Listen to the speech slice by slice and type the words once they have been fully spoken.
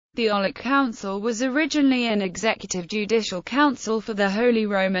The Aulic Council was originally an executive-judicial council for the Holy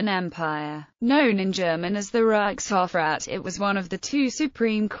Roman Empire. Known in German as the Reichshofrat, it was one of the two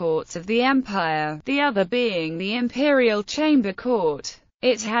supreme courts of the empire, the other being the Imperial Chamber Court.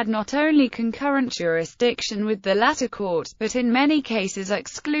 It had not only concurrent jurisdiction with the latter court, but in many cases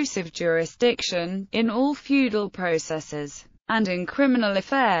exclusive jurisdiction, in all feudal processes and in criminal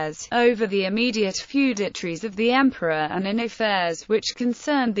affairs, over the immediate feudatories of the emperor, and in affairs which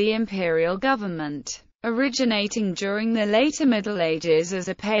concerned the imperial government. Originating during the later Middle Ages as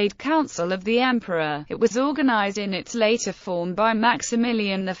a paid council of the emperor, it was organized in its later form by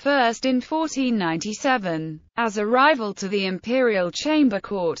Maximilian I in 1497, as a rival to the Imperial Chamber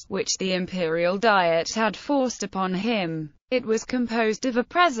Court, which the Imperial Diet had forced upon him. It was composed of a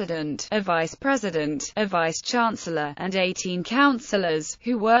president, a vice-president, a vice-chancellor, and 18 councillors,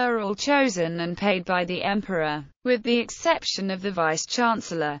 who were all chosen and paid by the emperor, with the exception of the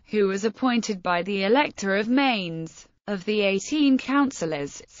vice-chancellor, who was appointed by the Elector of Mainz. Of the 18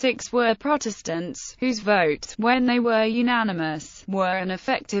 councillors, 6 were Protestants, whose votes, when they were unanimous, were an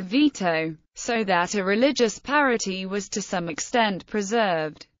effective veto, so that a religious parity was to some extent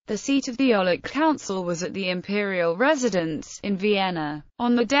preserved. The seat of the Aulic Council was at the imperial residence, in Vienna.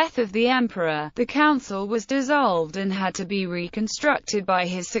 On the death of the emperor, the council was dissolved and had to be reconstructed by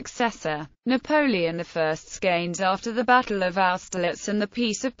his successor, Napoleon I's gains after the Battle of Austerlitz and the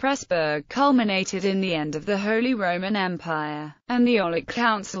Peace of Pressburg culminated in the end of the Holy Roman Empire, and the Aulic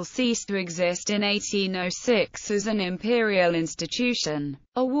Council ceased to exist in 1806 as an imperial institution.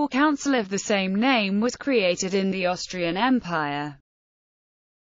 A war council of the same name was created in the Austrian Empire.